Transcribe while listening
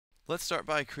Let's start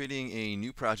by creating a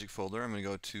new project folder. I'm going to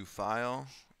go to File,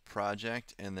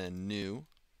 Project, and then New.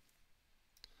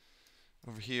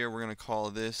 Over here, we're going to call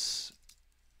this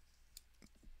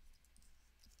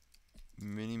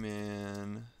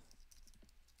Miniman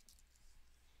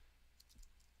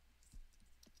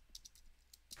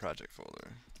Project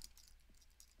Folder.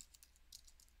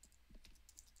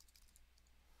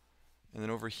 And then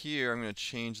over here, I'm going to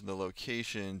change the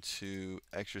location to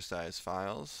exercise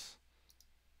files.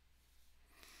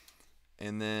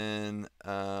 And then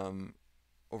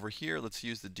over here, let's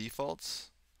use the defaults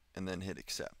and then hit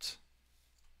accept.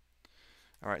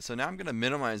 Alright, so now I'm going to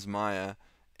minimize Maya,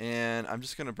 and I'm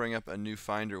just going to bring up a new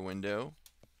Finder window.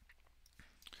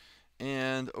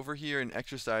 And over here in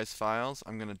exercise files,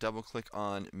 I'm going to double click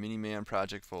on Miniman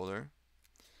Project Folder.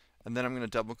 And then I'm going to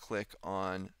double click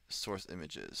on source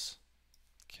images.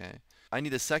 Okay. I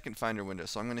need a second Finder window,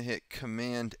 so I'm going to hit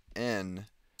Command N,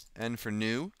 N for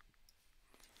new.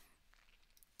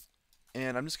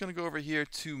 And I'm just going to go over here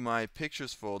to my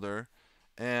pictures folder,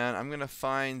 and I'm going to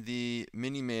find the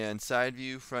Miniman side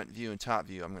view, front view, and top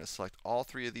view. I'm going to select all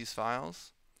three of these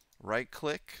files, right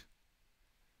click,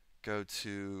 go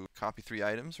to copy 3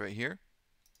 items right here.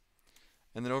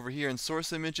 And then over here in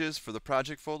source images for the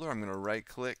project folder, I'm going to right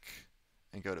click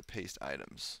and go to paste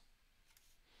items.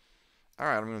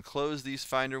 Alright, I'm going to close these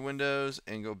Finder windows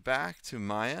and go back to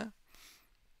Maya.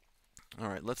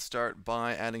 Alright, let's start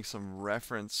by adding some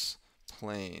reference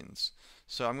planes.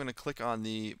 So I'm going to click on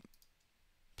the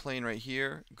plane right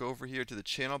here, go over here to the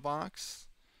channel box,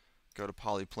 go to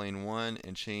polyplane 1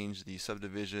 and change the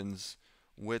subdivisions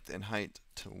width and height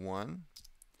to 1.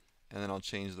 And then I'll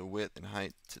change the width and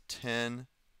height to 10.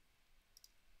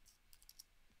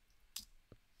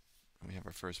 We have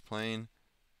our first plane.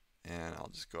 And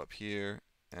I'll just go up here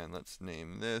and let's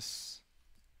name this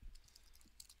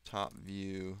top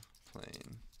view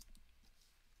plane.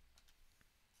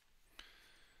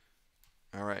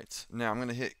 Alright, now I'm going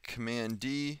to hit Command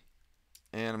D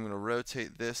and I'm going to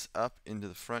rotate this up into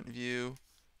the front view,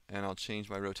 and I'll change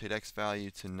my rotate X value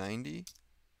to 90.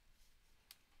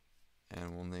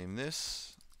 And we'll name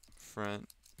this front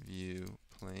view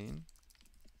plane.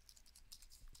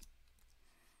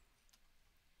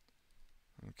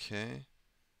 Okay,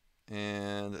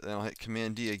 and then I'll hit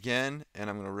Command D again, and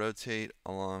I'm going to rotate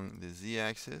along the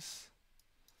Z-axis.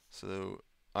 So,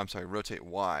 I'm sorry, rotate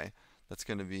Y. That's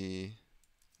going to be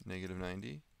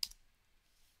 -90.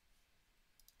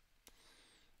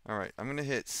 Alright, I'm going to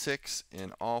hit 6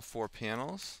 in all 4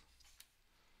 panels,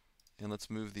 and let's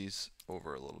move these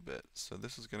over a little bit. So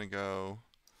this is going to go,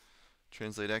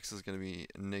 translate X is going to be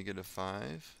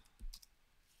 -5.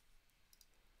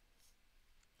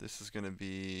 This is going to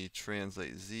be,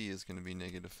 translate Z is going to be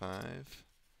 -5.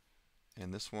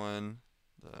 And this one,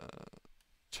 the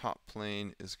top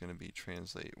plane, is going to be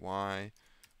translate Y,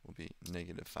 will be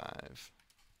 -5.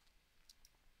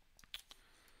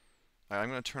 Alright, I'm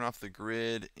going to turn off the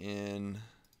grid in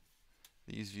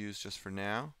these views just for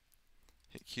now.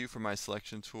 Hit Q for my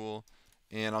selection tool,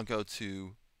 and I'll go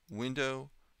to Window,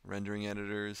 Rendering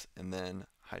Editors, and then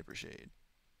Hypershade.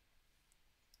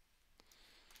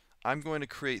 I'm going to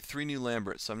create 3 new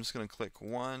Lamberts, so I'm just going to click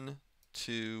 1,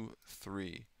 2,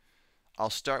 3. I'll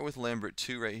start with Lambert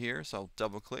 2 right here, so I'll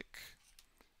double click,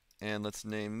 and let's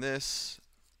name this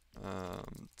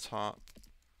top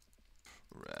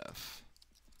ref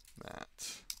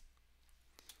mat.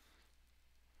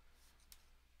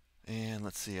 And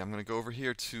let's see, I'm going to go over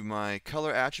here to my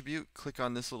color attribute, click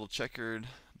on this little checkered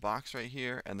box right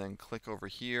here, and then click over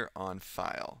here on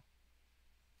File.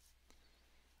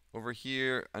 Over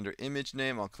here under Image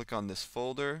Name, I'll click on this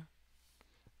folder,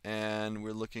 and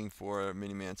we're looking for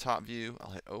Miniman Top View.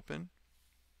 I'll hit Open.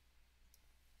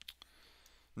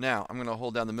 Now, I'm going to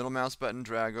hold down the middle mouse button,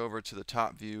 drag over to the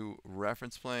top view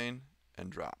reference plane, and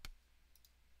drop.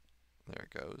 There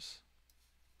it goes.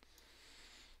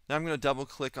 Now I'm going to double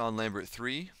click on Lambert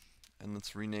 3, and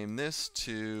let's rename this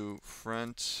to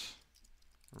front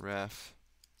ref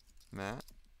mat.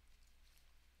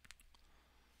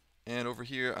 And over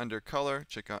here under color,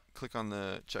 click on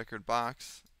the checkered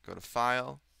box, go to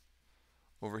File.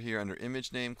 Over here under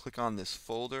Image Name, click on this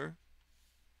folder,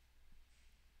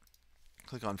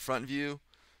 click on Front View,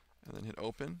 and then hit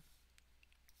Open.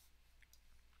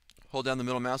 Hold down the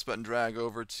middle mouse button, drag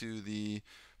over to the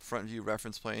front view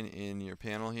reference plane in your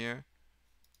panel here,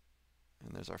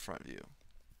 and there's our front view.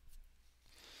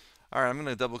 Alright, I'm going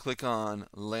to double click on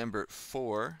Lambert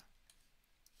 4,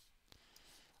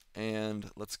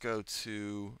 and let's go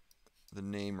to the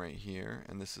name right here,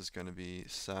 and this is going to be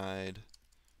side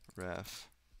ref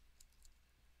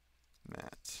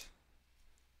mat.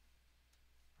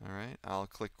 Alright, I'll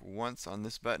click once on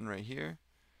this button right here,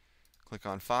 click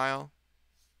on File.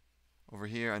 Over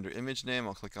here under Image Name,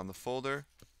 I'll click on the folder,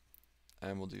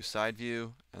 and we'll do Side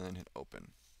View, and then hit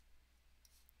Open.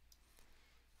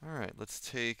 Alright, let's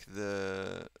take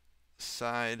the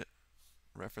side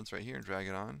reference right here and drag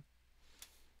it on.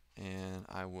 And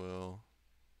I will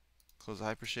close the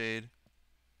Hypershade,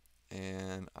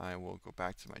 and I will go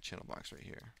back to my channel box right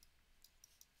here.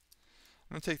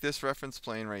 I'm going to take this reference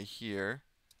plane right here,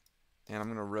 and I'm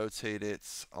going to rotate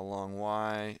it along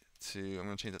Y to, I'm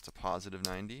going to change that to positive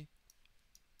 90.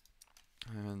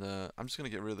 And I'm just going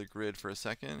to get rid of the grid for a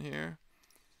second here.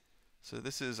 So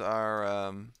this is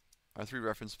our 3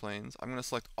 reference planes. I'm going to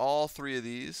select all 3 of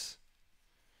these,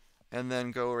 and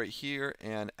then go right here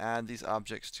and add these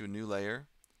objects to a new layer.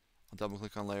 I'll double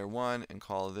click on layer 1 and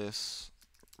call this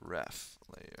ref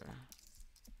layer.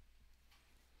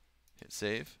 Hit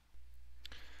save.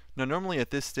 Now normally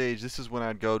at this stage, this is when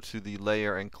I'd go to the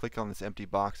layer and click on this empty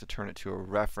box to turn it to a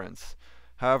reference.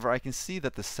 However, I can see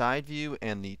that the side view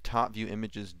and the top view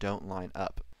images don't line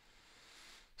up.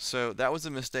 So that was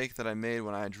a mistake that I made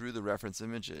when I drew the reference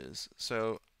images.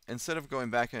 So instead of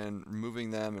going back and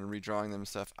removing them and redrawing them and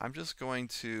stuff, I'm just going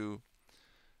to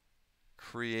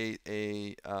create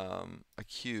a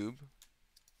cube,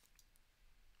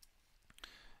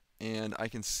 and I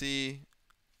can see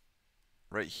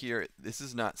right here this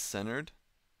is not centered,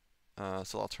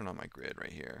 so I'll turn on my grid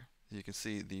right here. You can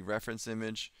see the reference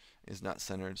image is not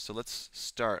centered. So let's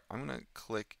start. I'm going to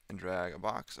click and drag a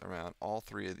box around all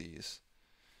 3 of these,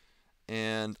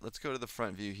 and let's go to the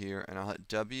front view here, and I'll hit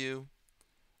W.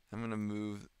 I'm going to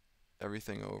move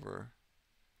everything over.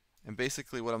 And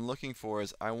basically what I'm looking for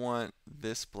is I want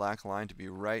this black line to be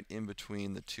right in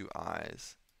between the 2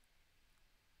 eyes.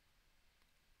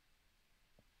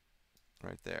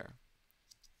 Right there.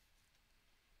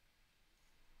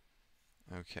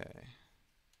 Okay.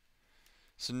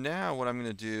 So now what I'm going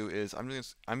to do is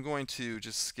I'm going to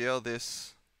just scale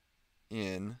this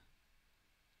in.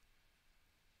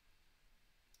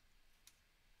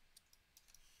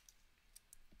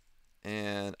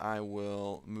 And I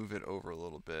will move it over a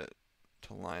little bit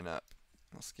to line up.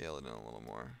 I'll scale it in a little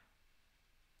more.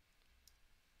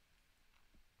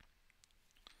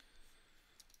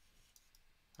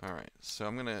 Alright, so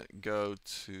I'm going to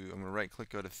right click,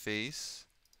 go to face,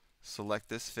 select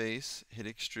this face, hit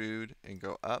extrude, and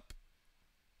go up.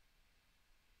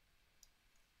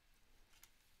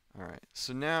 Alright,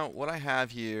 so now what I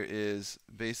have here is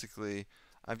basically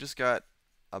I've just got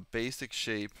a basic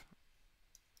shape,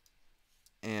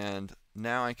 and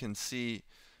now I can see,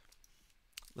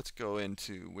 let's go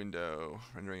into Window,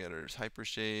 Rendering Editors,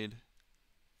 Hypershade,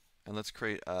 and let's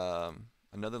create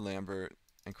another Lambert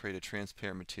and create a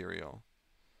transparent material.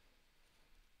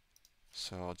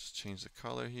 So I'll just change the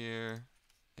color here,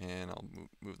 and I'll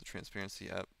move the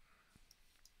transparency up,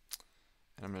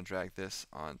 and I'm going to drag this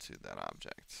onto that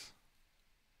object.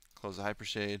 Close the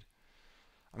Hypershade.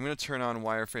 I'm going to turn on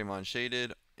Wireframe on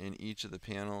Shaded in each of the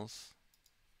panels.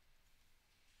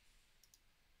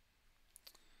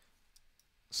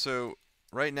 So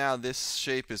right now this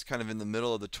shape is kind of in the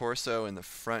middle of the torso in the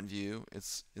front view.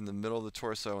 It's in the middle of the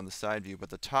torso in the side view, but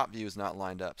the top view is not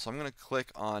lined up. So I'm going to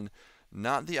click on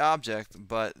not the object,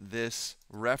 but this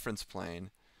reference plane,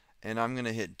 and I'm going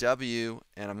to hit W,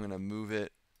 and I'm going to move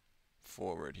it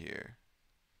forward here.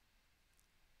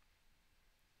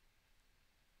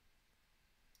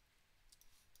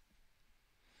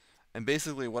 And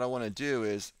basically what I want to do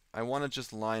is I want to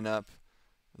just line up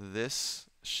this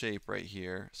shape right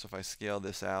here. So if I scale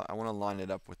this out, I want to line it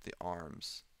up with the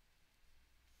arms.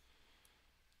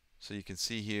 So you can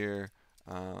see here,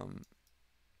 I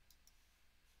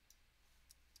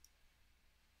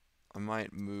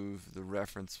might move the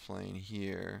reference plane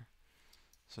here.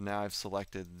 So now I've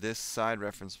selected this side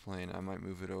reference plane. I might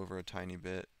move it over a tiny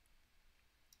bit.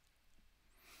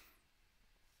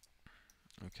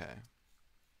 Okay.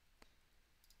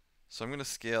 So I'm going to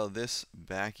scale this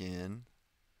back in.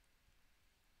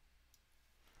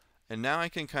 And now I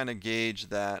can kind of gauge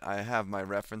that I have my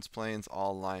reference planes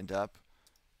all lined up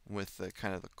with the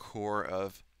kind of the core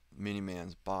of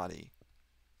Miniman's body.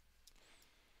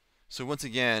 So once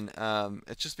again,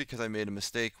 it's just because I made a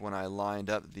mistake when I lined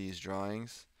up these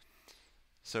drawings.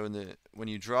 So when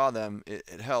you draw them,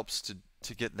 it helps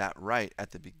to get that right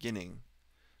at the beginning,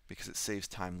 because it saves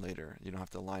time later. You don't have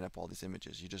to line up all these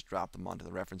images. You just drop them onto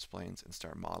the reference planes and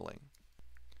start modeling.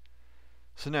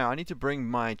 So now I need to bring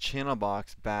my channel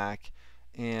box back,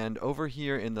 and over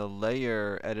here in the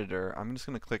layer editor, I'm just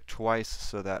going to click twice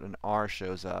so that an R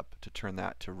shows up to turn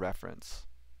that to reference.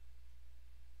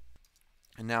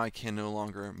 And now I can no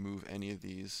longer move any of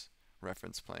these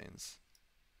reference planes.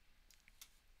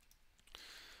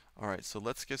 Alright, so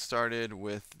let's get started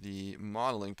with the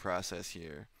modeling process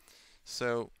here.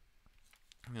 So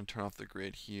I'm going to turn off the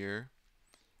grid here,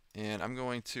 and I'm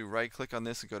going to right click on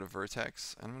this and go to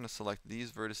vertex, and I'm going to select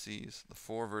these vertices, the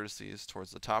 4 vertices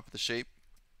towards the top of the shape,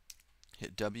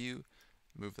 hit W,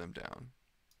 move them down.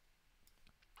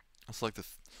 I'll select the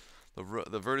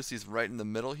vertices right in the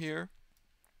middle here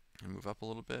and move up a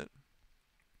little bit.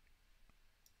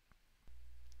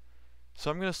 So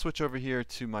I'm going to switch over here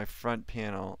to my front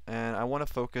panel, and I want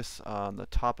to focus on the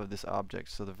top of this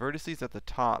object. So the vertices at the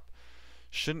top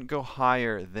shouldn't go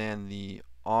higher than the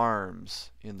arms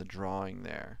in the drawing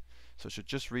there. So it should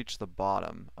just reach the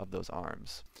bottom of those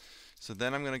arms. So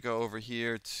then I'm going to go over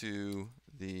here to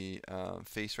the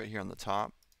face right here on the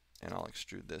top, and I'll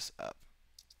extrude this up.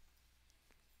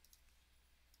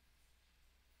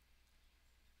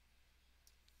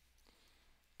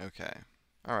 Okay.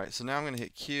 Alright, so now I'm going to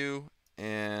hit Q,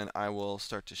 and I will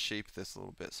start to shape this a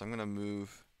little bit. So I'm going to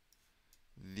move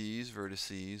these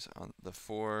vertices on the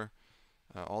 4,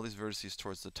 all these vertices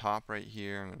towards the top right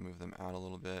here. I'm going to move them out a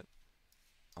little bit.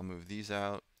 I'll move these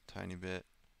out a tiny bit.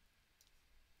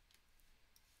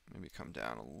 Maybe come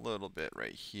down a little bit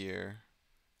right here.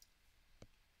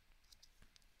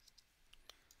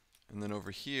 And then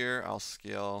over here, I'll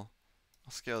scale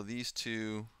these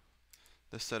two,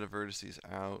 this set of vertices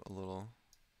out a little.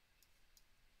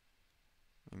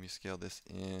 Maybe scale this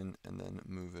in and then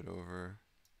move it over.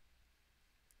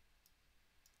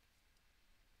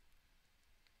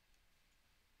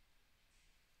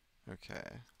 Okay.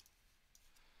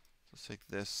 So let's take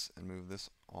this and move this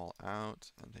all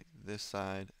out, and take this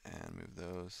side and move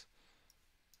those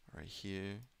right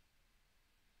here.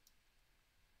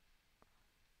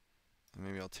 And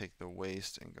maybe I'll take the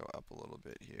waist and go up a little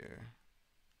bit here.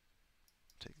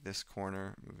 Take this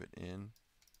corner, move it in.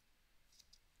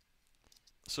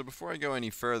 So before I go any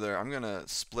further, I'm going to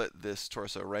split this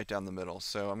torso right down the middle.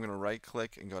 So I'm going to right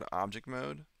click and go to object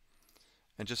mode.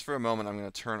 And just for a moment, I'm going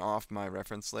to turn off my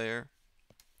reference layer.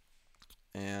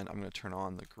 And I'm going to turn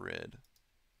on the grid.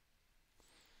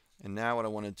 And now what I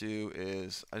want to do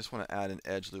is I just want to add an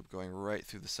edge loop going right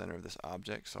through the center of this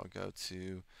object. So I'll go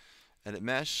to Edit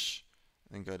Mesh,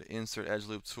 and go to Insert Edge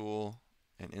Loop tool,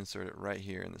 and insert it right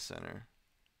here in the center.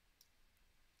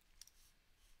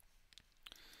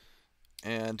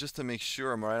 And just to make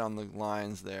sure I'm right on the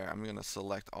lines there, I'm going to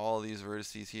select all these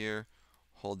vertices here,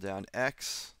 hold down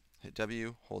X, hit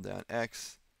W, hold down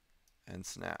X, and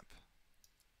snap.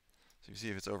 So you see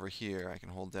if it's over here, I can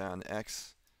hold down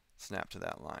X, snap to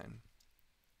that line.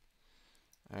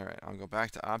 Alright, I'll go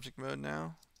back to object mode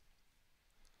now,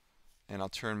 and I'll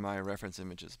turn my reference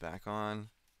images back on.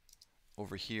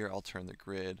 Over here, I'll turn the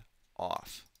grid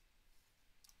off.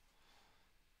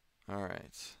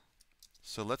 Alright.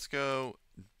 So let's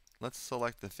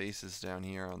select the faces down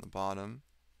here on the bottom,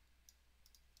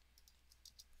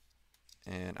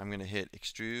 and I'm going to hit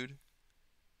extrude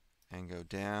and go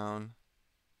down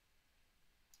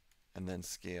and then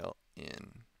scale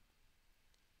in.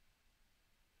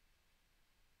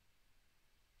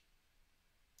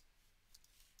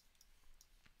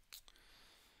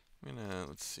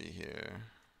 Let's see here.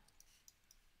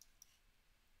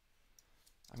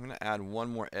 I'm going to add one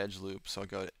more edge loop, so I'll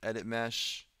go to Edit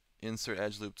Mesh, Insert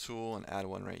Edge Loop tool, and add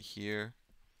one right here.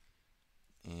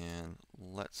 And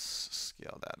let's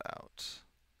scale that out.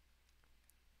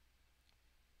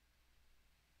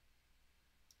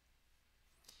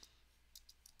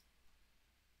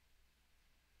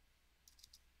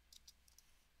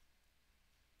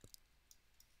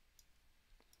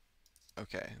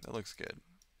 Okay, that looks good.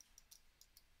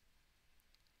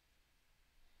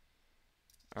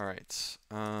 Alright,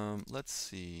 let's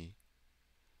see.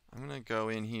 I'm going to go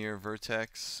in here,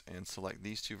 vertex, and select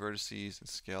these 2 vertices and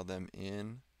scale them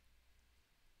in.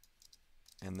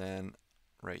 And then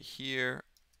right here,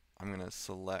 I'm going to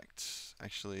select,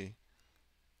 actually,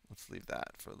 let's leave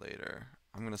that for later.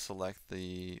 I'm going to select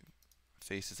the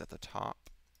faces at the top.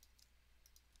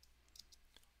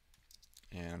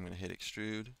 And I'm going to hit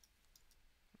extrude,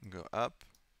 and go up,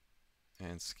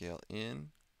 and scale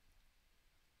in.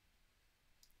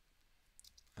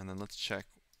 And then let's check.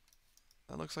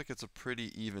 That looks like it's a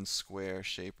pretty even square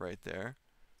shape right there.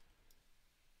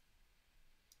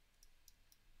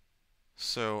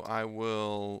 So I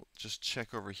will just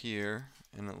check over here,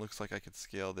 and it looks like I could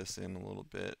scale this in a little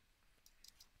bit.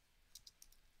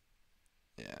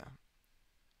 Yeah.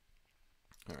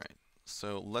 Alright,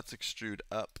 so let's extrude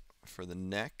up for the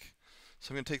neck.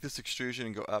 So I'm going to take this extrusion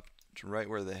and go up to right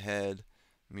where the head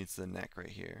meets the neck right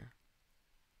here.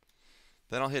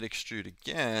 Then I'll hit extrude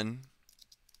again,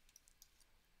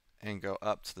 and go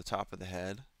up to the top of the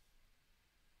head.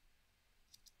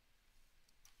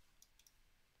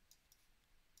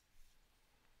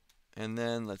 And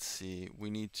then let's see, we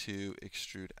need to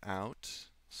extrude out.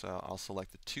 So I'll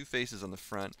select the two faces on the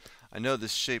front. I know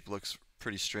this shape looks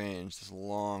pretty strange. This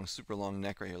long, super long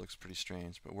neck right here looks pretty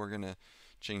strange, but we're going to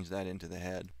change that into the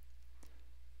head.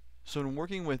 So in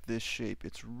working with this shape,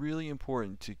 it's really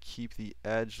important to keep the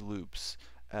edge loops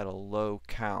at a low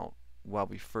count while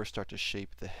we first start to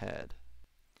shape the head.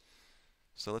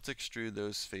 So let's extrude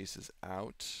those faces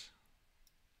out.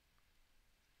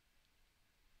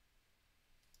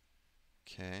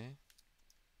 Okay.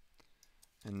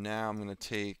 And now I'm going to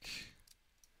take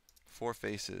 4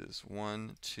 faces,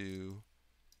 1, 2,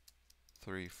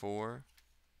 3, 4,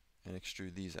 and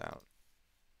extrude these out.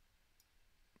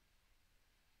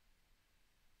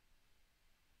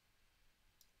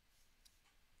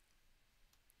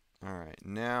 Alright,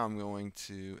 now I'm going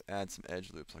to add some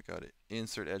edge loops. I got to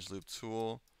insert edge loop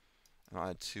tool, and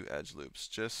I'll add 2 edge loops,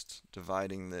 just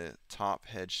dividing the top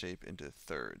head shape into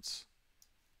thirds.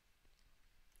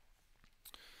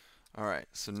 Alright,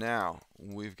 so now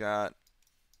we've got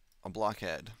a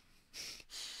blockhead.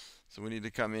 So we need to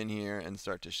come in here and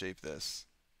start to shape this.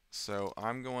 So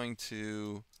I'm going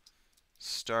to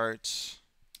start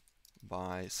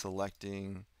by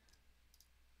selecting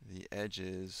the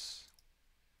edges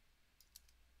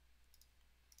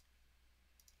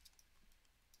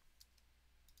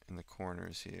in the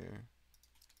corners here.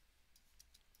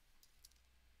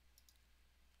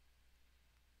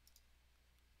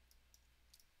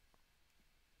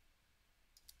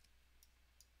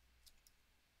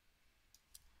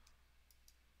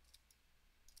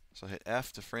 So I hit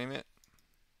F to frame it,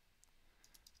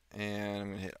 and I'm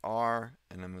going to hit R,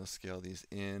 and I'm going to scale these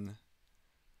in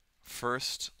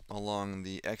first along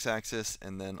the x-axis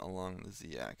and then along the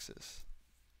z-axis.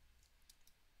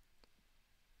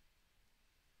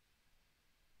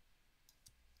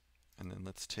 And then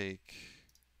let's take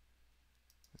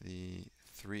the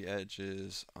 3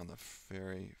 edges on the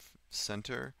very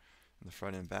center, in the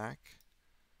front and back,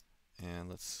 and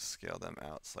let's scale them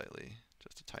out slightly,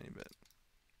 just a tiny bit.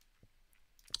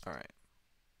 Alright.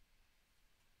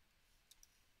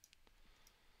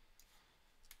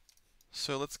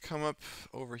 So let's come up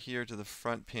over here to the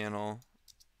front panel,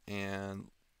 and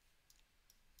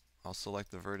I'll select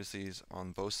the vertices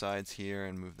on both sides here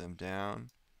and move them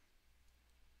down.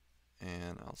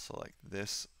 And I'll select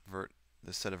this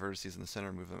set of vertices in the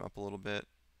center, move them up a little bit.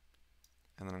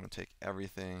 And then I'm going to take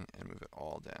everything and move it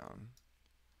all down.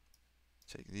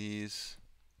 Take these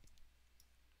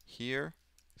here,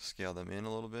 scale them in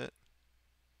a little bit.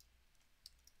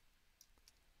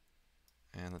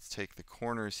 And let's take the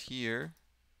corners here.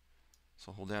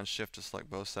 So hold down Shift to select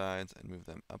both sides and move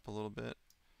them up a little bit.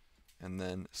 And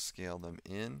then scale them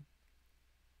in.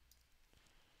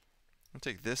 I'm going to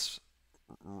take this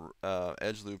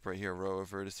edge loop right here, row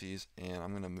of vertices, and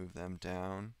I'm going to move them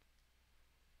down.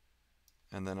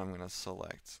 And then I'm going to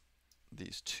select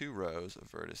these 2 rows of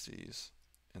vertices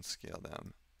and scale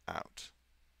them out.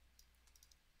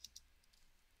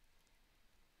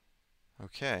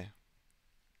 Okay.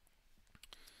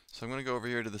 So I'm going to go over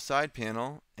here to the side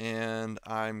panel, and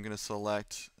I'm going to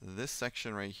select this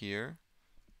section right here.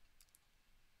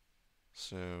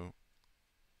 So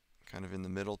kind of in the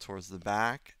middle towards the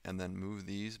back, and then move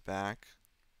these back.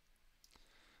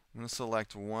 I'm going to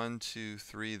select 1, 2,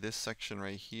 3, this section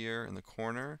right here in the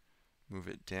corner, move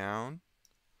it down.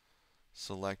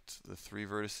 Select the 3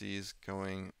 vertices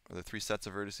going, or the 3 sets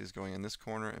of vertices going in this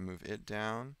corner, and move it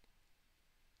down.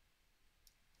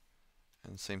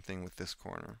 And same thing with this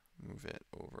corner, move it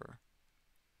over.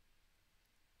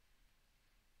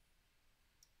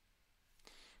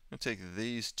 I'm going to take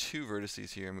these 2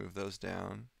 vertices here, move those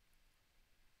down.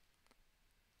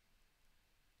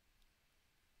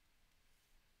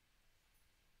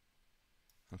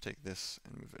 I'll take this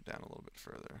and move it down a little bit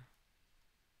further.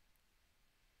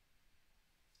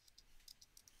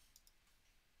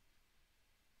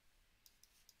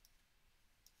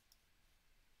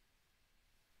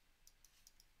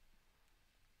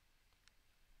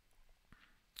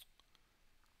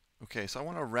 Okay, so I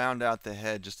want to round out the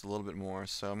head just a little bit more.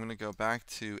 So I'm going to go back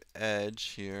to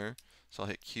Edge here. So I'll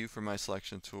hit Q for my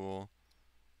selection tool.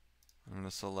 I'm going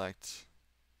to select,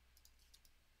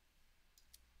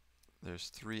 there's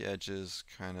 3 edges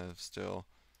kind of still.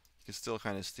 You can still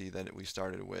kind of see that we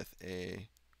started with a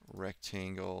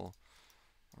rectangle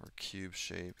or cube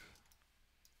shape.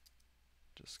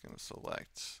 Just going to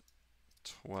select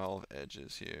 12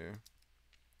 edges here.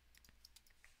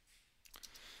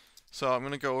 So I'm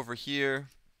going to go over here,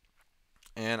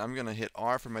 and I'm going to hit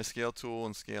R for my scale tool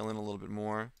and scale in a little bit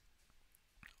more.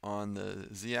 on the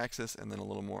z-axis and then a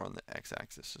little more on the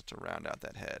x-axis, just to round out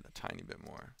that head a tiny bit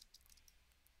more.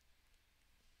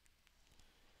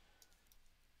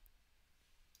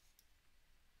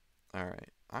 Alright,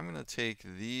 I'm going to take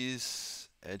these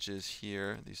edges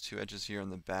here, these two edges here in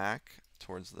the back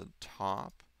towards the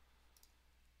top,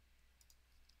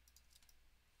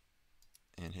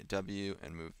 and hit W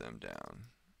and move them down.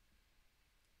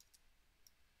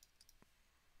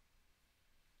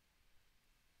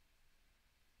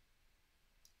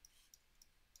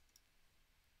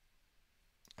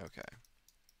 Okay.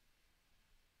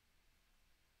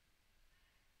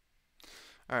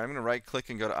 Alright, I'm going to right click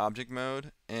and go to object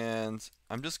mode, and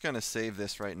I'm just going to save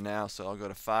this right now. So I'll go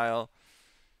to File,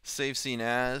 Save Scene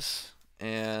As,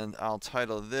 and I'll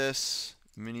title this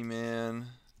Miniman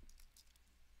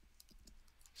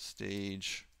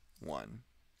Stage 1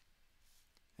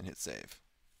 and hit save.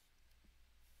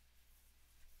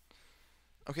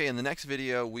 Okay, in the next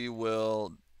video we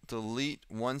will delete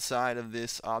one side of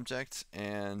this object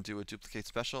and do a duplicate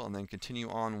special, and then continue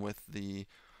on with the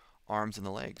arms and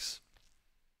the legs.